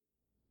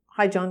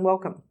Hi, John.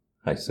 Welcome.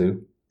 Hi,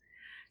 Sue.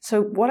 So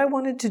what I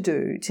wanted to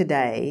do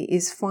today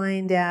is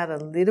find out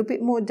a little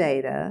bit more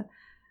data,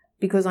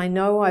 because I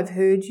know I've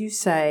heard you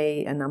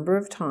say a number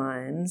of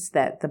times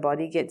that the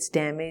body gets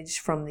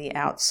damaged from the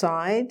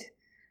outside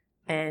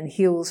and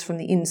heals from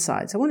the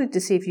inside. So I wanted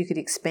to see if you could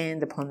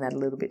expand upon that a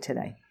little bit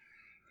today.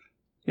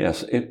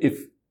 Yes,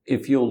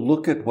 if you'll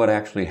look at what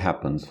actually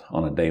happens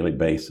on a daily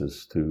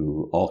basis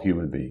to all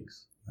human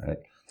beings, right?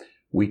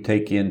 We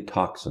take in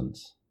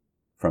toxins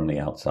from the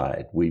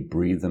outside. We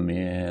breathe them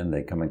in,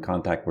 they come in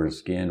contact with our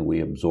skin,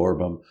 we absorb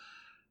them.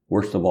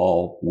 Worst of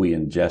all, we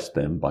ingest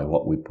them by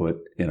what we put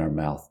in our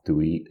mouth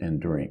to eat and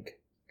drink,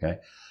 okay?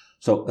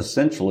 So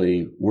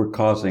essentially, we're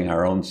causing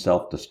our own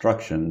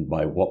self-destruction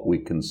by what we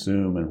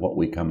consume and what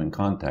we come in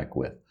contact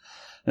with.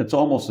 It's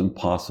almost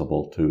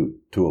impossible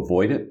to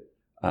avoid it.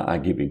 I'll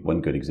give you one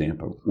good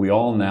example. We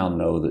all now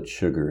know that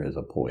sugar is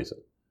a poison,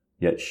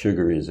 yet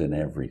sugar is in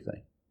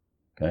everything,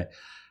 okay?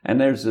 And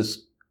there's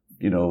this,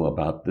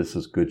 about this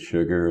is good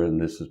sugar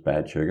and this is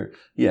bad sugar.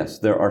 Yes,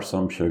 there are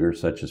some sugars,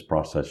 such as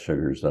processed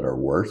sugars, that are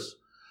worse.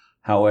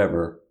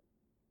 However,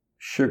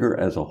 sugar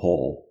as a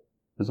whole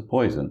is a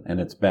poison and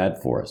it's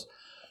bad for us.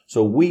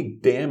 So we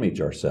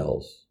damage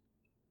ourselves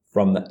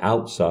from the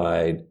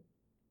outside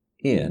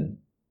in,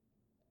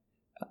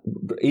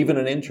 even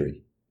an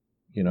injury.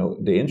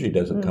 The injury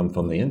doesn't come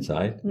from the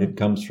inside. It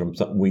comes from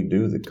something we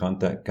do. The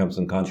contact comes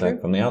in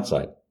contact from the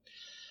outside.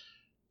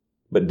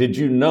 But did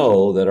you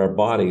know that our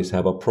bodies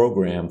have a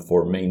program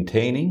for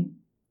maintaining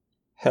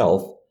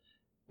health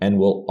and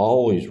will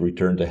always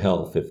return to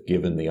health if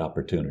given the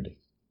opportunity?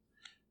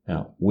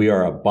 Now, we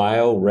are a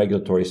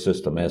bioregulatory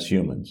system as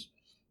humans.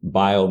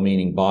 Bio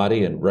meaning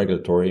body and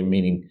regulatory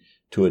meaning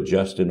to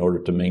adjust in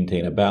order to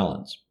maintain a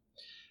balance.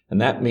 And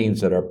that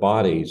means that our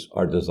bodies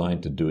are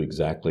designed to do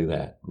exactly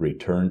that,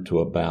 return to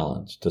a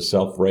balance, to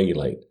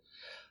self-regulate.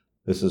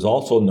 This is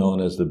also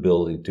known as the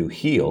ability to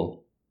heal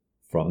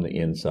from the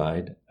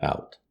inside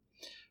out.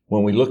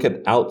 When we look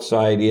at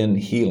outside in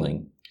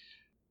healing,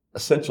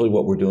 essentially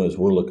what we're doing is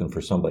we're looking for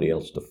somebody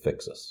else to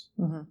fix us.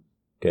 Mm-hmm.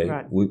 Okay?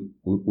 Right.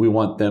 We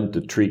want them to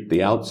treat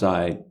the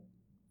outside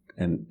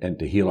and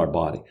to heal our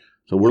body.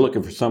 So we're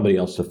looking for somebody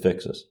else to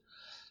fix us.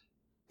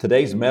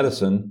 Today's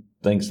medicine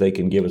thinks they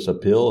can give us a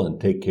pill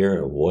and take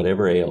care of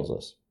whatever ails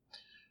us.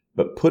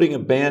 But putting a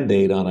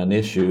Band-Aid on an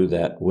issue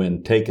that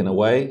when taken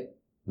away,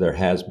 there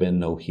has been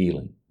no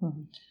healing.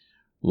 Mm-hmm.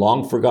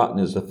 Long forgotten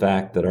is the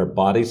fact that our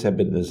bodies have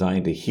been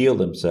designed to heal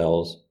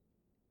themselves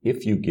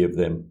if you give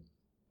them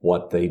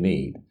what they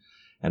need.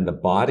 And the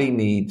body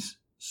needs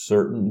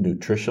certain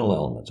nutritional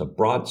elements, a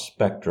broad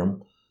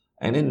spectrum,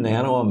 and in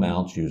nano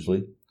amounts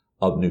usually,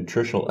 of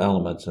nutritional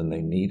elements, and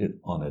they need it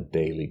on a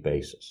daily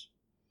basis.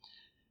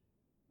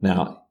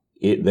 Now,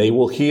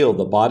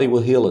 the body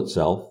will heal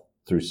itself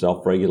through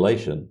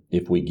self-regulation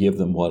if we give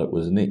them what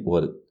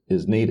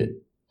is needed.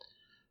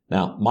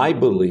 Now, my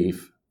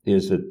belief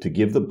is that to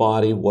give the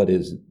body what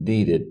is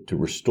needed to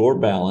restore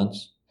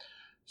balance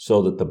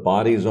so that the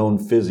body's own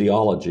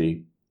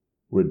physiology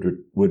would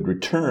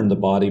return the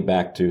body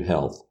back to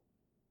health.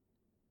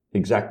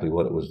 Exactly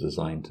what it was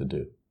designed to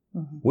do.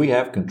 Mm-hmm. We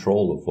have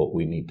control of what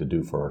we need to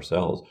do for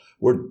ourselves.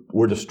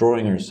 We're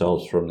destroying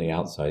ourselves from the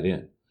outside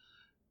in.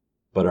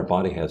 But our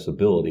body has the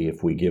ability,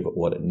 if we give it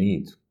what it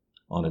needs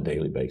on a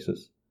daily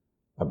basis,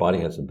 our body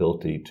has the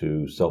ability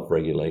to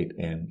self-regulate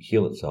and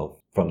heal itself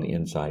from the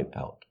inside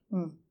out.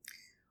 Mm.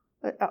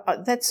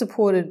 That's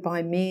supported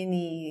by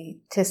many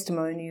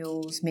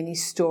testimonials, many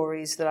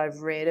stories that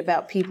I've read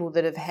about people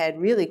that have had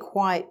really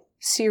quite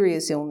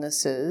serious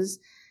illnesses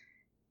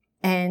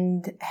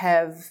and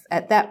have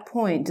at that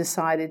point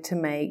decided to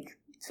make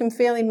some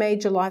fairly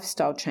major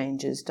lifestyle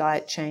changes,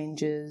 diet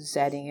changes,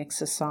 adding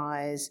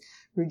exercise,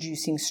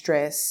 reducing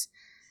stress,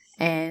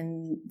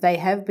 and they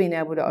have been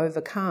able to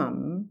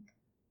overcome,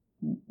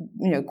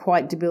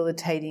 quite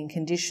debilitating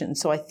conditions.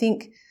 So I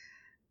think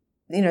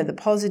the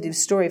positive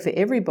story for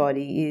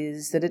everybody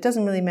is that it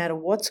doesn't really matter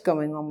what's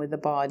going on with the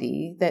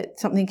body, that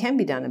something can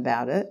be done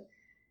about it.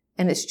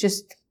 And it's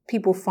just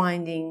people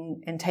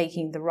finding and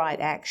taking the right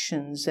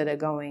actions that are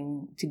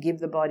going to give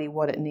the body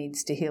what it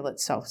needs to heal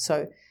itself.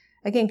 So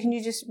again, can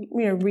you just,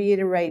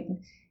 reiterate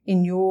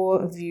in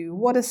your view,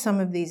 what are some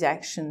of these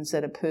actions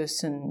that a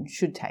person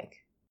should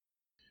take?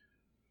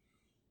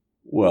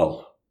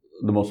 Well,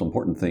 the most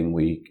important thing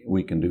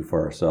we can do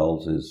for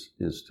ourselves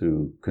is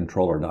to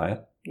control our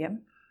diet. Yep.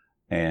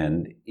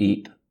 And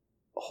eat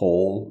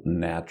whole,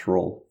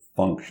 natural,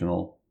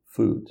 functional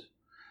foods.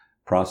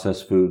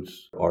 Processed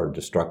foods are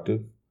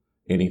destructive.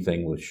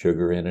 Anything with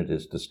sugar in it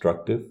is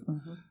destructive.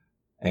 Mm-hmm.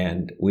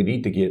 And we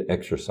need to get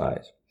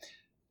exercise.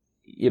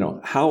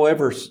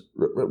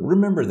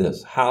 Remember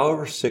this,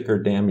 however sick or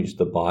damaged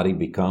the body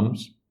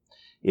becomes,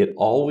 it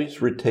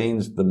always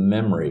retains the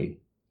memory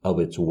of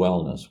its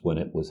wellness when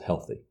it was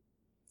healthy.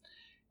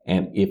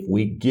 And if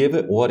we give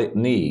it what it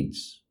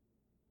needs,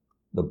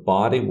 the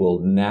body will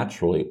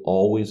naturally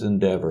always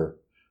endeavor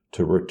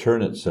to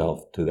return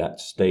itself to that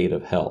state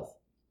of health.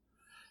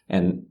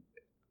 And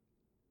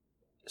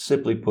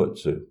simply put,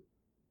 Sue,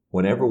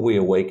 whenever we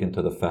awaken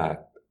to the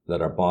fact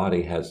that our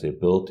body has the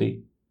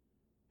ability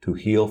to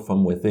heal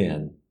from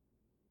within,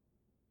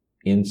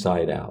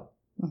 inside out,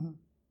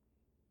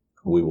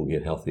 we will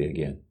get healthy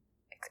again.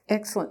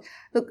 Excellent.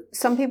 Look,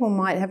 some people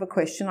might have a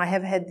question. I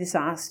have had this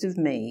asked of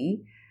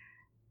me.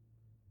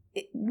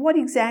 What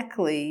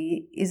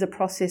exactly is a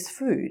processed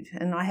food?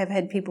 And I have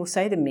had people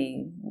say to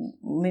me,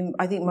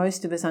 I think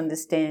most of us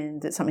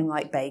understand that something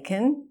like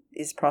bacon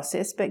is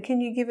processed, but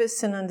can you give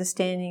us an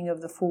understanding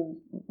of the full,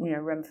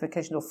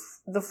 ramification or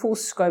the full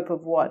scope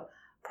of what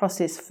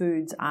processed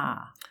foods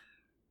are?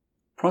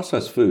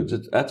 Processed foods,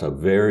 that's a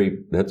very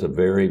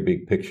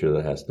big picture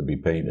that has to be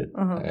painted.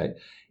 Okay?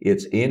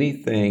 It's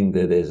anything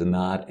that is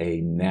not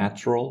a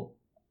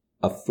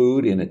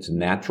food in its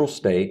natural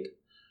state,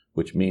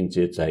 which means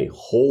it's a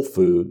whole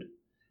food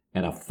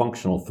and a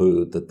functional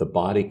food that the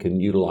body can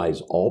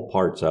utilize all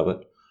parts of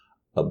it,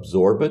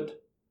 absorb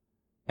it,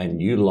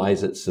 and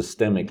utilize it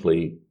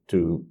systemically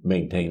to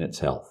maintain its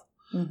health.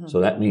 So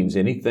that means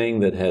anything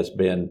that has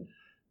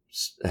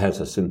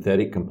a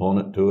synthetic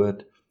component to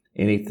it,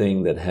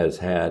 anything that has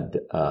had,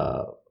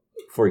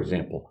 for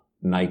example,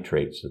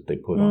 nitrates that they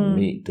put on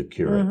meat to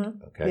cure it.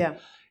 Okay, yeah.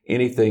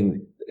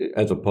 Anything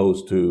as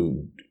opposed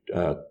to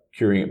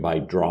curing it by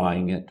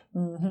drying it.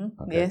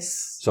 Okay?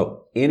 Yes.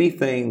 So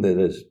anything that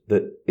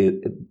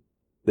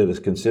is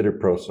considered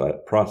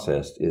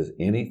processed is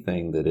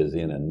anything that is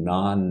in a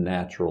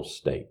non-natural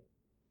state.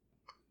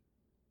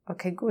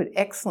 Okay, good.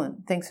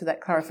 Excellent. Thanks for that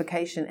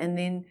clarification. And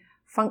then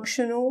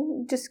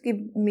functional, just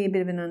give me a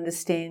bit of an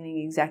understanding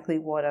exactly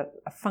what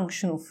a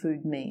functional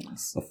food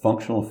means. A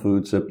functional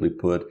food, simply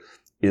put,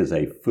 is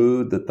a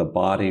food that the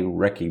body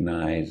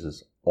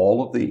recognizes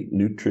all of the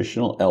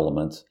nutritional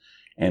elements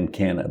and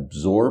can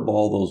absorb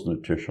all those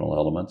nutritional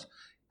elements,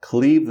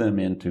 cleave them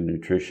into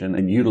nutrition,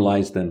 and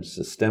utilize them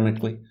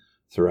systemically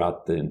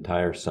throughout the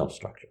entire cell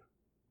structure.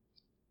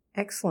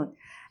 Excellent.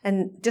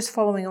 And just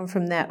following on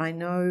from that, I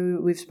know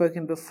we've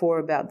spoken before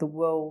about the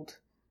World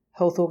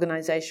Health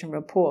Organization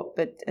report,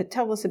 but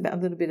tell us a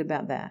little bit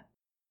about that.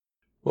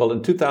 Well,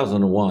 in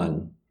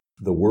 2001,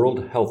 the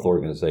World Health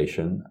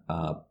Organization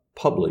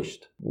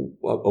published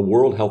a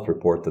World Health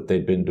report that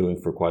they'd been doing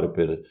for quite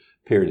a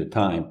period of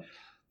time.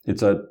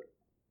 It's a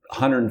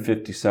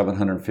 157,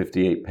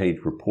 158-page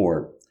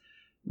report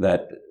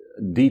that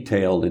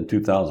detailed in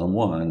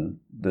 2001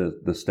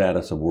 the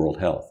status of world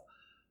health.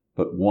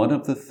 But one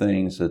of the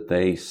things that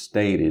they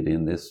stated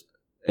in this,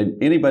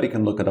 and anybody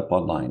can look it up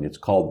online, it's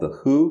called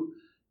the WHO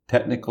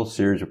Technical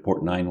Series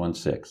Report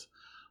 916.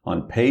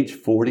 On page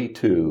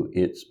 42,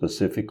 it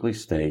specifically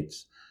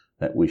states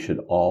that we should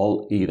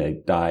all eat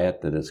a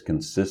diet that is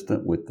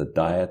consistent with the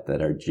diet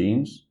that our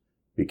genes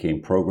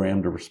became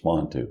programmed to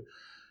respond to.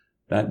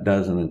 That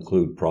doesn't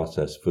include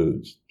processed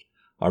foods.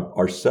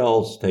 Our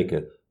cells take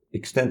an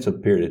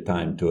extensive period of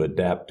time to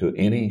adapt to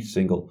any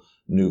single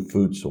new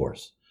food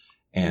source.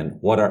 And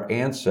what our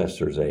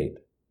ancestors ate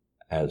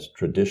as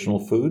traditional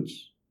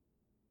foods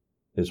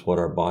is what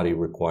our body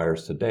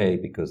requires today,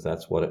 because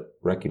that's what it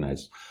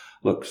recognizes.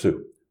 Look,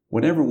 Sue,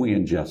 whenever we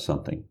ingest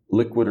something,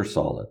 liquid or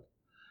solid,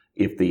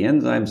 if the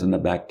enzymes and the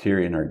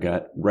bacteria in our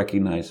gut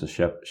recognize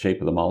the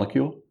shape of the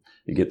molecule,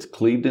 it gets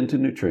cleaved into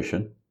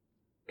nutrition,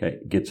 okay,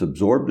 gets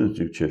absorbed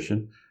into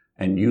nutrition,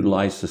 and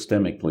utilized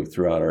systemically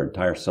throughout our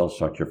entire cell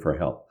structure for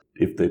health.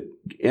 If the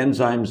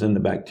enzymes and the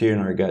bacteria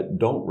in our gut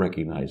don't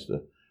recognize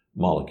the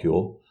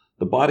molecule,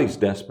 the body's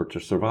desperate to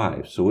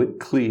survive. So it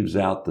cleaves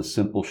out the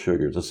simple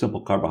sugars, the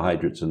simple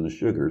carbohydrates and the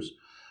sugars,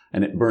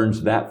 and it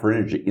burns that for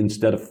energy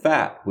instead of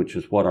fat, which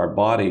is what our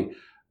body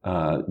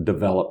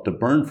developed to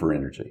burn for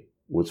energy,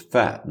 was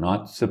fat,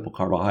 not simple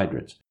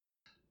carbohydrates.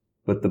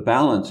 But the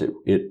balance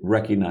it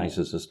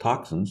recognizes as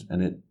toxins,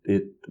 and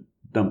it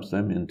dumps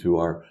them into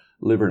our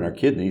liver and our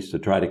kidneys to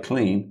try to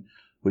clean,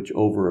 which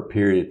over a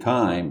period of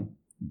time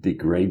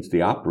degrades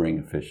the operating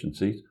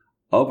efficiencies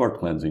of our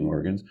cleansing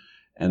organs,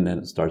 and then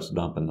it starts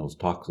dumping those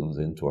toxins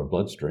into our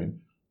bloodstream,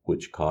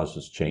 which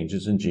causes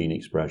changes in gene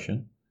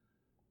expression,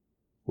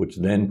 which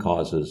then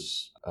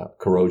causes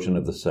corrosion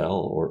of the cell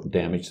or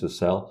damage to the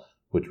cell,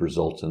 which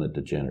results in a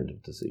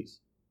degenerative disease.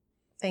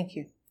 Thank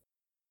you.